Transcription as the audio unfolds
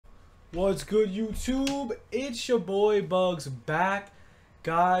What's good, YouTube? It's your boy Bugs back.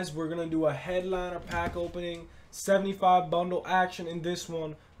 Guys, we're going to do a headliner pack opening. 75 bundle action in this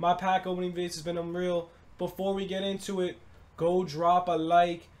one. My pack opening video has been unreal. Before we get into it, go drop a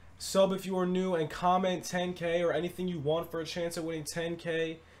like, sub if you are new, and comment 10K or anything you want for a chance of winning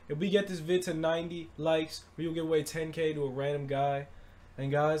 10K. If we get this vid to 90 likes, we will give away 10K to a random guy. And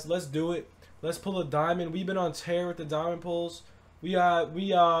guys, let's do it. Let's pull a diamond. We've been on tear with the diamond pulls. We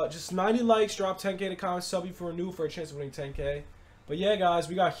just 90 likes, drop 10K to comment, sub you for a new for a chance of winning 10K. But yeah, guys,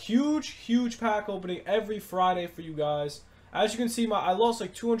 we got huge pack opening every Friday for you guys. As you can see, I lost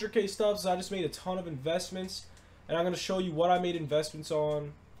like 200K stubs. I just made a ton of investments, and I'm gonna show you what I made investments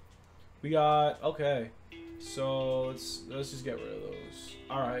on. We got so let's just get rid of those.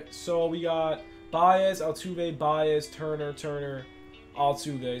 All right, so we got Baez, Altuve, Baez, Turner,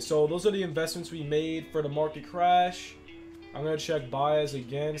 Altuve. So those are the investments we made for the market crash. I'm going to check Baez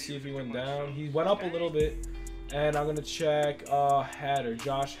again, see if he went down. He went up a little bit. And I'm going to check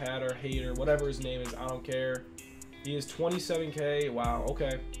Josh Hader, whatever his name is. I don't care. He is 27K. Wow,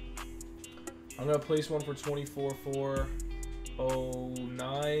 okay. I'm going to place one for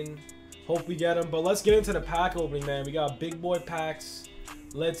 24,409. Hope we get him. But let's get into the pack opening, man. We got big boy packs.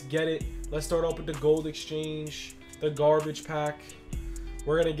 Let's get it. Let's start off with the gold exchange. The garbage pack.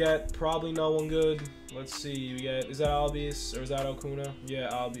 We're going to get probably no one good. Let's see. We get, is that Albies or is that Acuna? Yeah,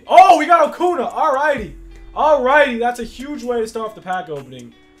 Albies. Oh, we got Acuna. Alrighty. Alrighty. That's a huge way to start off the pack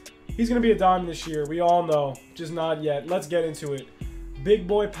opening. He's going to be a diamond this year. We all know. Just not yet. Let's get into it. Big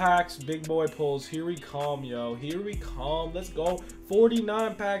boy packs, big boy pulls. Here we come, yo. Here we come. Let's go.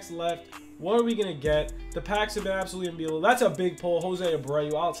 49 packs left. What are we going to get? The packs have been absolutely unbelievable. That's a big pull. Jose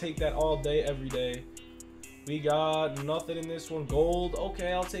Abreu. I'll take that all day, every day. We got nothing in this one. Gold.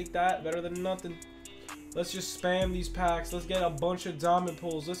 Okay, I'll take that. Better than nothing. Let's just spam these packs. Let's get a bunch of diamond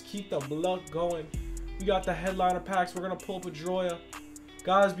pulls. Let's keep the luck going. We got the headliner packs. We're going to pull Pedroia.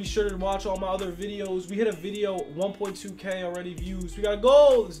 Guys, be sure to watch all my other videos. We hit a video, 1.2K already views. We got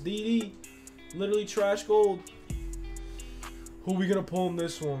gold. It's DD. Literally trash gold. Who we going to pull in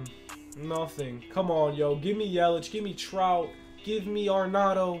this one? Nothing. Come on, yo. Give me Yelich. Give me Trout. Give me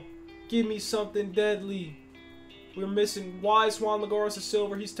Arenado. Give me something deadly. We're missing. Why is Juan Lagares a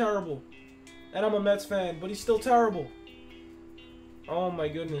silver? He's terrible. And I'm a Mets fan, but he's still terrible. Oh my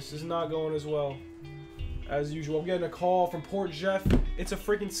goodness, this is not going as well as usual. I'm getting a call from Port Jeff. It's a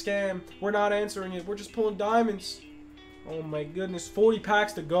freaking scam. We're not answering it. We're just pulling diamonds. Oh my goodness, 40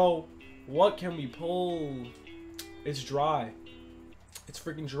 packs to go. What can we pull? It's dry. It's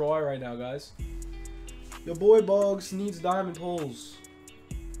freaking dry right now, guys. Your boy Bugs needs diamond pulls.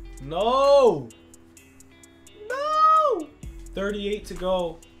 No! No! 38 to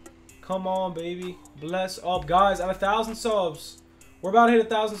go. Come on, baby. Bless up. Guys, at 1,000 subs, we're about to hit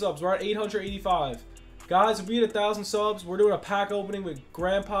 1,000 subs. We're at 885. Guys, if we hit 1,000 subs, we're doing a pack opening with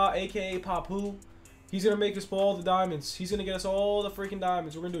Grandpa, a.k.a. Papu. He's going to make us pull all the diamonds. He's going to get us all the freaking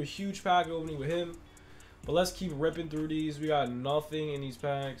diamonds. We're going to do a huge pack opening with him. But let's keep ripping through these. We got nothing in these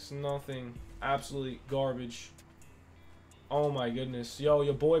packs. Nothing. Absolutely garbage. Oh, my goodness. Yo,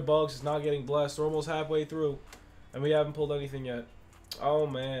 your boy Bugs is not getting blessed. We're almost halfway through, and we haven't pulled anything yet. Oh,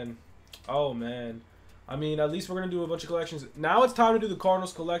 man. Oh, man. I mean, at least we're going to do a bunch of collections. Now it's time to do the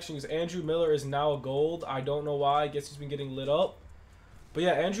Cardinals collection because Andrew Miller is now a gold. I don't know why. I guess he's been getting lit up. But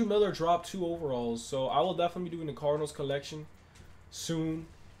yeah, Andrew Miller dropped 2 overalls. So I will definitely be doing the Cardinals collection soon.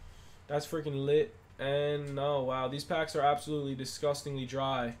 That's freaking lit. And no, wow. These packs are absolutely disgustingly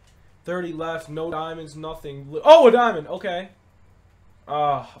dry. 30 left. No diamonds. Nothing. Oh, a diamond. Okay.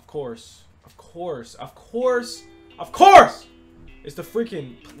 Of course. Of course. Of course. Of course! It's the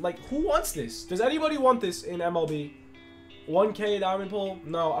freaking, like, who wants this? Does anybody want this in MLB? 1K diamond pull?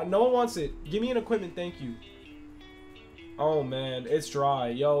 No, no one wants it. Give me an equipment, thank you. Oh, man, it's dry.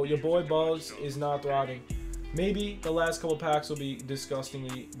 Yo, your boy Buzz is not thriving. Maybe the last couple packs will be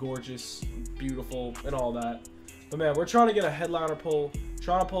disgustingly gorgeous, beautiful, and all that. But, man, we're trying to get a headliner pull.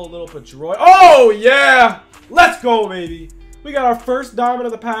 Trying to pull a little Pedroia. Oh, yeah! Let's go, baby! We got our first diamond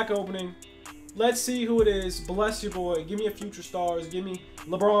of the pack opening. Let's see who it is. Bless your boy. Give me a future stars. Give me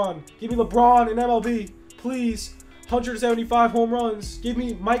LeBron. Give me LeBron in MLB. Please. 175 home runs. Give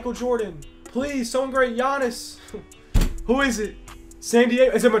me Michael Jordan. Please. Someone great. Giannis. Who is it? San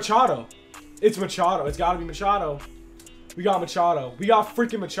Diego. Is it Machado? It's Machado. It's got to be Machado. We got Machado. We got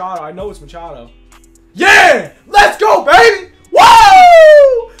freaking Machado. I know it's Machado. Yeah! Let's go, baby!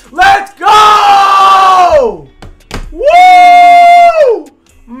 Woo! Let's go! Woo!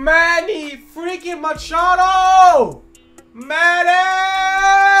 Manny freaking Machado!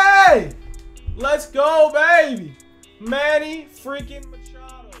 Manny! Let's go, baby! Manny freaking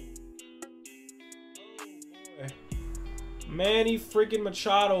Machado. Manny freaking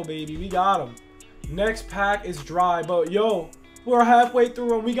Machado, baby. We got him. Next pack is dry, but yo, we're halfway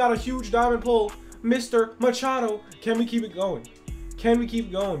through and we got a huge diamond pull. Mr. Machado. Can we keep it going? Can we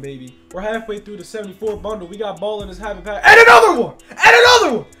keep going, baby? We're halfway through the 74 bundle. We got ball in his habit pack. And another one! And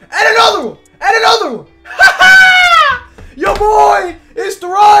another one! And another one! And another one! Your boy is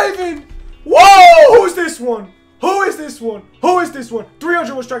thriving! Whoa! Who's this one? Who is this one? Who is this one?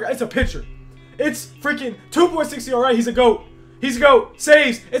 301 striker. It's a pitcher. It's freaking 2.60. All right, he's a GOAT. He's a GOAT.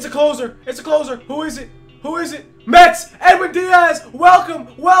 Saves. It's a closer. It's a closer. Who is it? Who is it? Mets. Edwin Diaz. Welcome.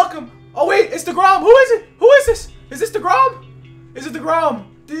 Welcome. Oh, wait. It's DeGrom. Who is it? Who is this? Is this DeGrom? Is it DeGrom?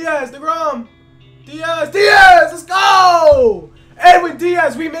 Diaz. DeGrom. Diaz. Diaz. Let's go. Edwin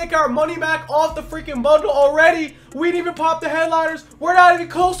Diaz. We make our money back off the freaking bundle already. We didn't even pop the headliners. We're not even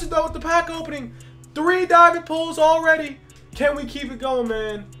close to done with the pack opening. 3 diamond pulls already. Can we keep it going,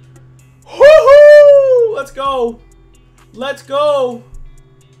 man? Woohoo! Let's go. Let's go.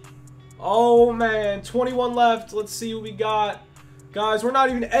 Oh, man. 21 left. Let's see what we got. Guys, we're not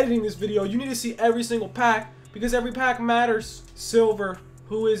even editing this video. You need to see every single pack because every pack matters. Silver.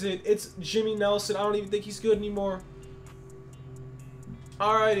 Who is it? It's Jimmy Nelson. I don't even think he's good anymore.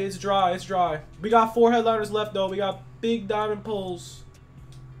 Alright, it's dry. It's dry. We got 4 headliners left, though. We got big diamond pulls.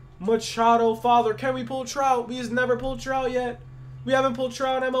 Machado, father. Can we pull Trout? We just never pulled Trout yet. We haven't pulled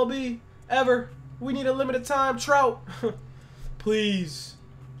Trout in MLB. Ever. We need a limited time. Trout. Please.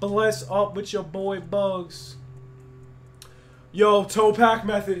 Bless up with your boy Bugs. Yo, toe pack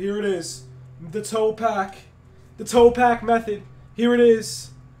method. Here it is. The toe pack. The toe pack method. Here it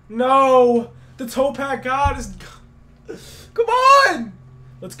is. No. The toe pack god is... Come on.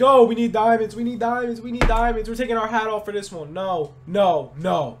 Let's go. We need diamonds. We need diamonds. We need diamonds. We're taking our hat off for this one. No. No.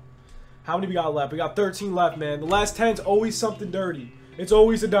 No. How many we got left? We got 13 left, man. The last 10's always something dirty. It's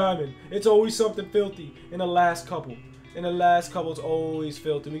always a diamond. It's always something filthy in the last couple. In the last couple, it's always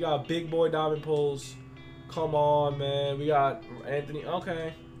filthy. We got big boy diamond pulls. Come on, man. We got Anthony.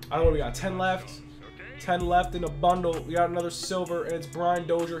 Okay. I don't know. We got 10 left. 10 left in the bundle. We got another silver, and it's Brian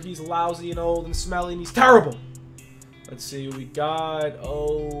Dozier. He's lousy and old and smelly, and he's terrible. Let's see what we got.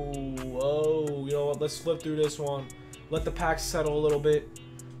 Oh, you know what? Let's flip through this one. Let the pack settle a little bit.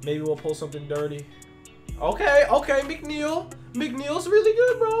 Maybe we'll pull something dirty. Okay, okay, McNeil. McNeil's really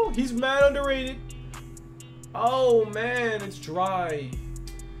good, bro. He's mad underrated. Oh, man, it's dry.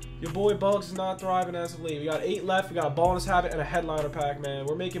 Your boy Bugs is not thriving as of late. We got 8 left. We got a bonus habit and a headliner pack, man.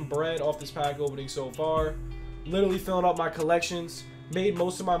 We're making bread off this pack opening so far. Literally filling up my collections. Made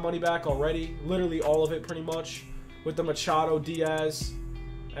most of my money back already. Literally all of it, pretty much. With the Machado, Diaz.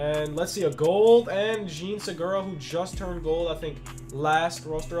 And let's see, a gold and Gene Segura, who just turned gold, I think, last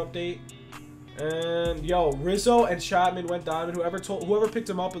roster update. And yo, Rizzo and Chapman went diamond. Whoever picked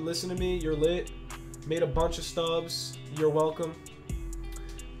him up and listened to me, you're lit. Made a bunch of stubs. You're welcome.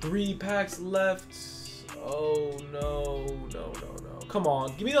 3 packs left. Oh no, no, no, no. Come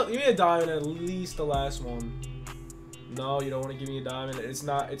on, give me a diamond at least the last one. No, you don't want to give me a diamond. It's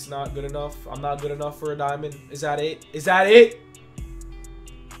not good enough. I'm not good enough for a diamond. Is that it? Is that it?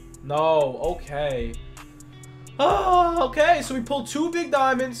 No, okay. Oh, okay, so we pulled 2 big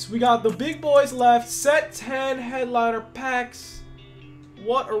diamonds. We got the big boys left. Set 10 headliner packs.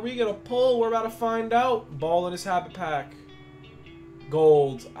 What are we gonna pull? We're about to find out. Ball in his habit pack.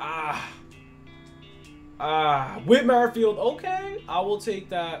 Gold. Whit Merrifield. Okay, I will take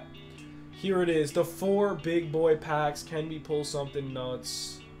that. Here it is. The 4 big boy packs. Can we pull something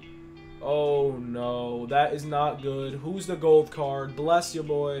nuts? Oh no, that is not good. Who's the gold card? Bless you,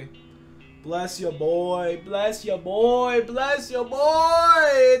 boy. Bless your boy. Bless your boy. Bless your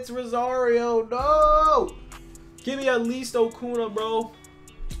boy. It's Rosario. No. Give me at least Okuna, bro.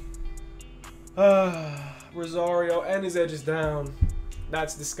 Rosario and his edge is down.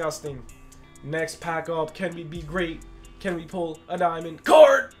 That's disgusting. Next pack up. Can we be great? Can we pull a diamond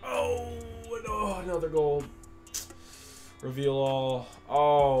card? Oh, no, another gold. Reveal all.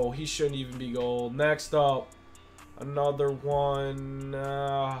 Oh, he shouldn't even be gold. Next up, another one.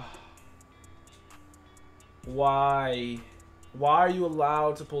 Why? Why are you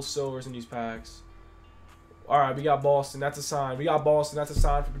allowed to pull silvers in these packs? All right, we got Boston. That's a sign. We got Boston. That's a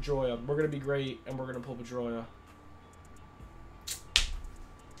sign for Pedroia. We're going to be great, and we're going to pull Pedroia.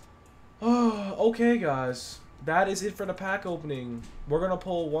 Oh, okay, guys. That is it for the pack opening. We're going to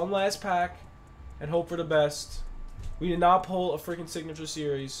pull one last pack and hope for the best. We did not pull a freaking signature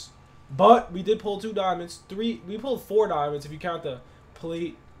series, but we did pull 2 diamonds. We pulled 4 diamonds if you count the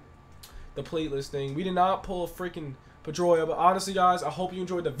plate listing. We did not pull a freaking Pedroia, but honestly, guys, I hope you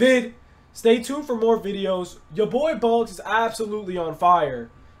enjoyed the vid. Stay tuned for more videos. Your boy Bugs is absolutely on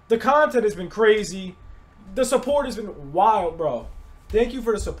fire. The content has been crazy. The support has been wild, bro. Thank you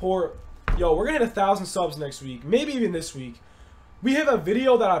for the support. Yo, we're gonna hit 1,000 subs next week, maybe even this week. We have a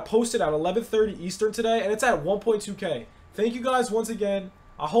video that I posted at 11:30 Eastern today, and it's at 1.2K. Thank you guys once again.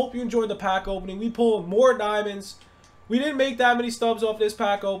 I hope you enjoyed the pack opening. We pulled more diamonds. We didn't make that many stubs off this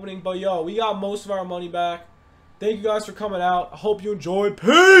pack opening, but yo, we got most of our money back. Thank you guys for coming out. I hope you enjoyed.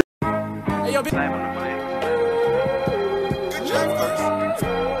 Peace! Hey, yo,